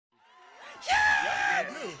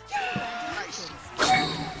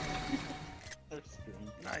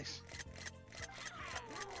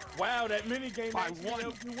Wow, that minigame actually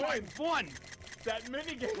helped you win. One. That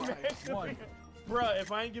minigame actually. Bruh,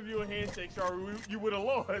 if I didn't give you a handshake, sorry, you would have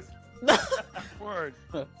lost. Word.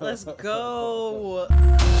 Let's go.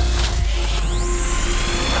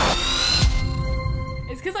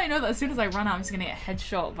 It's because I know that as soon as I run out, I'm just gonna get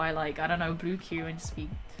headshot by like, I don't know, Blue Q and just be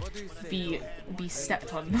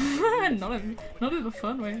stepped on. not in the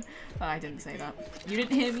fun way. Oh, I didn't say that. You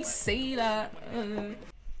didn't hear me say that.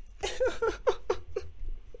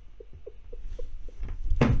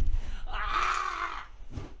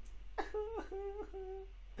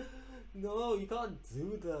 No, you can't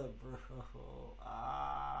do that, bro.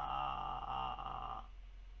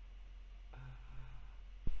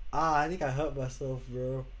 I think I hurt myself,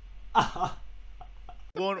 bro.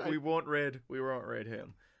 We won't raid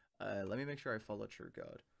him. Let me make sure I follow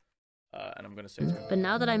TrueGawd. And I'm gonna say to him. But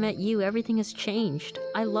now that I met you, everything has changed.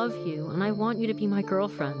 I love you, and I want you to be my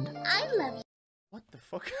girlfriend. I love you. What the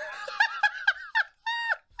fuck?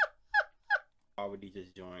 Why would he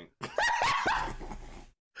just join?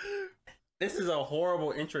 This is a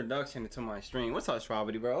horrible introduction to my stream. What's up,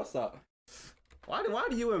 Shwabadi, bro? What's up? Why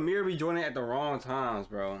do you and Mir be joining at the wrong times,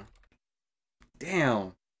 bro?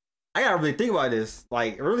 Damn. I gotta really think about this.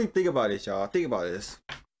 Like, really think about this, y'all. Think about this.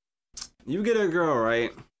 You get a girl,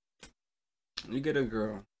 right? You get a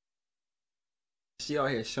girl. She out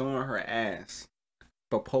here showing her ass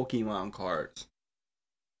for Pokemon cards.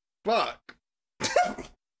 Fuck.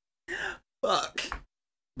 Fuck.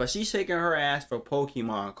 But she's shaking her ass for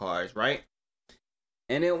Pokemon cards, right?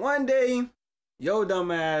 And then one day, yo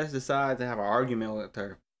dumb ass decides to have an argument with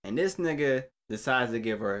her. And this nigga decides to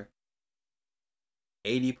give her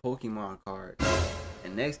 80 Pokemon cards.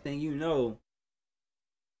 And next thing you know,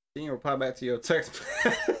 she didn't reply back to your text.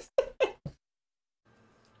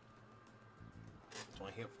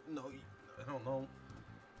 No, I don't know.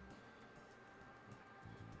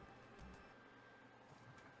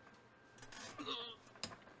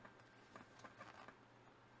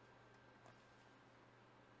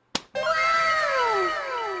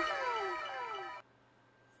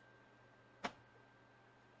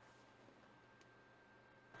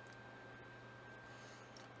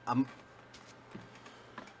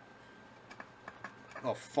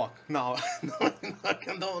 Oh fuck! No, no, I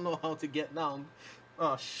don't know how to get down.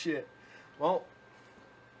 Oh shit! Well,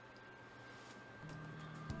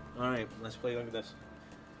 all right, let's play like this.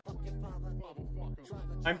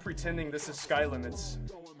 I'm pretending this is Sky Limits.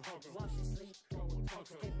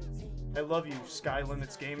 I love you, Sky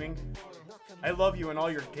Limits Gaming. I love you in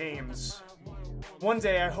all your games. One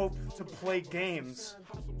day I hope to play games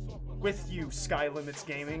with you, Sky Limits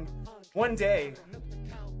Gaming. One day,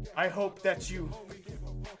 I hope that you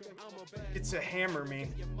get to hammer me,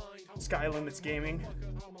 Sky Limits Gaming.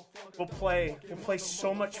 We'll play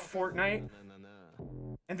so much Fortnite,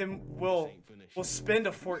 and then we'll spend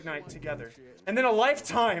a fortnight together, and then a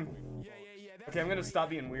lifetime. Okay, I'm gonna stop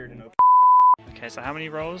being weird and okay. Okay, so how many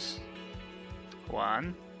rolls?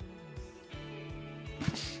 1.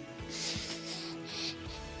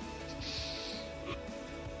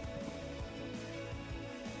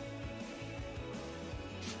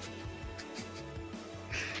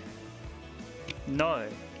 No,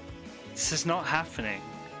 this is not happening.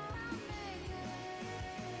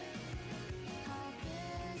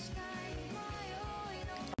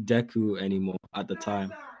 Deku anymore at the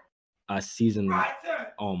time. Season.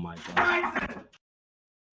 Oh my god.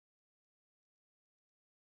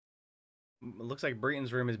 It looks like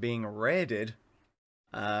Breeton's room is being raided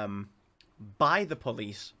by the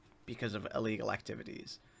police because of illegal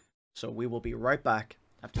activities. So we will be right back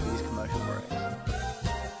after these commercial breaks.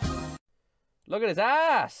 Look at his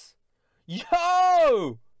ass!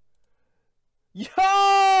 Yo!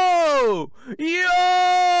 Yo!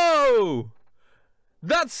 Yo!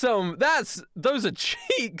 Those are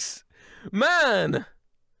cheeks! Man!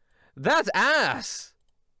 That's ass!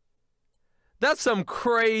 That's some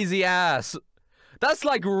crazy ass. That's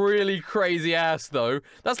like really crazy ass though.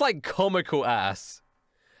 That's like comical ass.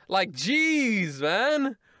 Like, jeez,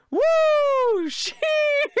 man. Woo! Sheesh!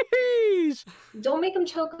 Don't make him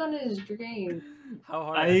choke on his drink. How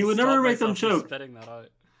hard I would never make them choke spitting that out.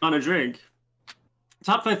 on a drink.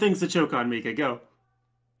 Top 5 things to choke on, Mika. Go.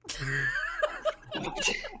 Try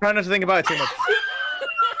not to think about it too much.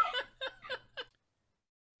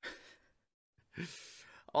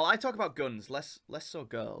 Well, I talk about guns, less so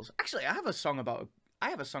girls. Actually, I have a song about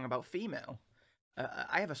female.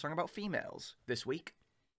 I have a song about females this week.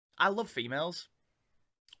 I love females.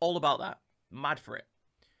 All about that. Mad for it.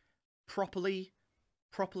 Properly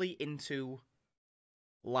into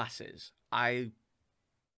lasses.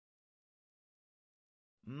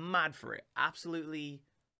 Mad for it. Absolutely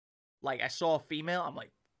Like, I saw a female, I'm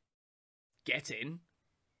like, get in.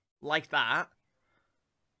 Like that.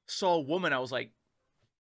 Saw a woman, I was like,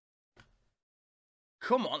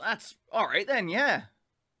 come on, that's alright then, yeah.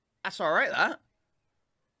 That's alright, that.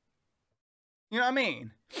 You know what I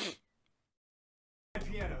mean?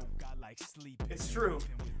 Piano. It's true.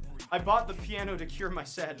 I bought the piano to cure my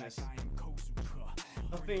sadness.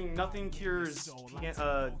 Nothing cures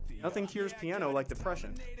piano like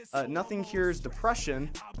depression. Nothing cures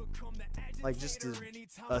depression like just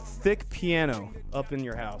a thick piano up in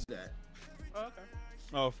your house. Oh, okay.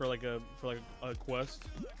 Oh, for like a quest.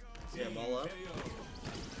 Yeah, ball up.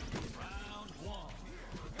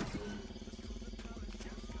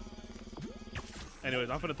 Anyways,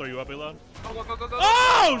 I'm gonna throw you up, Elon. Go.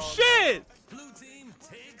 Oh shit!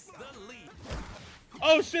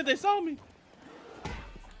 Oh shit, they saw me.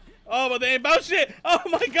 Oh, but they ain't about shit. Oh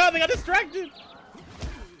my god, they got distracted.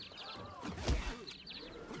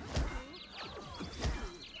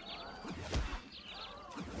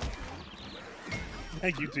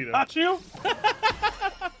 Thank you, Tito. Not you?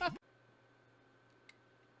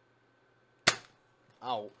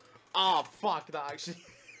 Ow. Oh, fuck, that actually.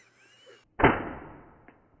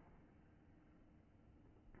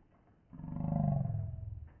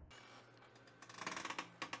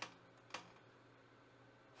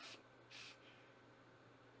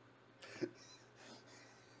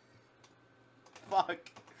 Fuck.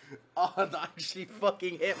 Oh, that actually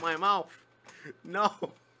fucking hit my mouth. No.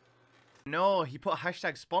 No, he put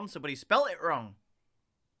hashtag sponsor, but he spelled it wrong.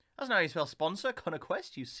 That's not how you spell sponsor.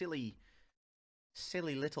 Conquest, you silly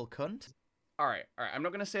little cunt. Alright. I'm not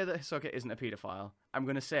going to say that Hisoka isn't a pedophile. I'm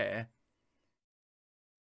going to say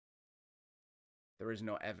there is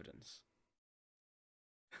no evidence.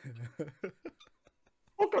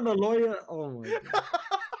 What kind of lawyer? Oh my god.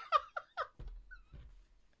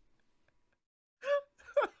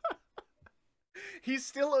 He's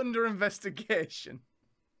still under investigation.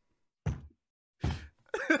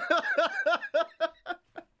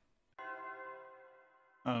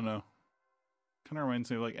 I don't know. Kind of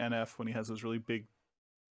reminds me of like NF when he has those really big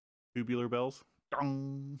tubular bells.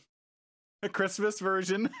 Dong. A Christmas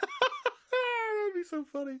version. That'd be so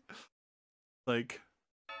funny. Like,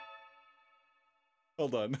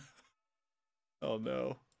 hold on. Oh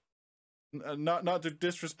no. Not to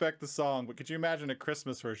disrespect the song, but could you imagine a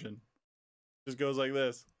Christmas version? Just goes like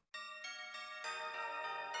this.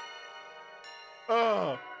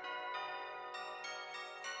 Oh.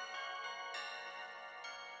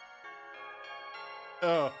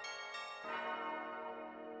 Oh.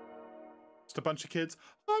 Just a bunch of kids.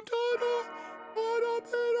 I'm tired of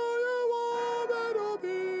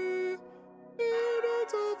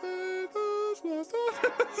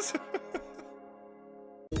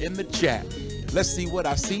in the chat. Let's see what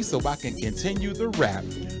I see so I can continue the rap.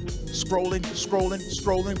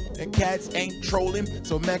 Scrolling, and cats ain't trolling.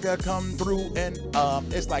 So Mega come through and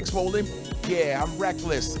it's like swollen. Yeah, I'm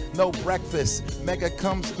reckless, no breakfast. Mega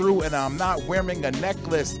comes through and I'm not wearing a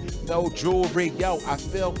necklace. No jewelry, yo, I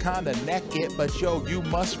feel kinda naked. But yo, you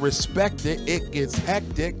must respect it, it gets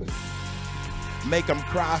hectic. Make them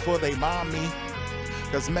cry for they mommy.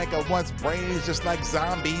 Cause Mega wants brains just like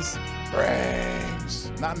zombies.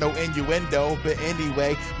 Brains. Not no innuendo, but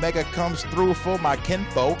anyway, Mega comes through for my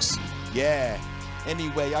kinfolks. Yeah.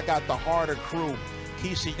 Anyway, I got the harder crew.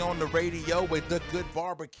 Kishi on the radio with the good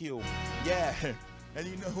barbecue. Yeah. And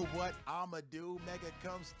you know what I'ma do? Mega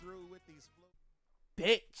comes through with these.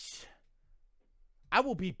 Bitch. I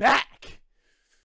will be back.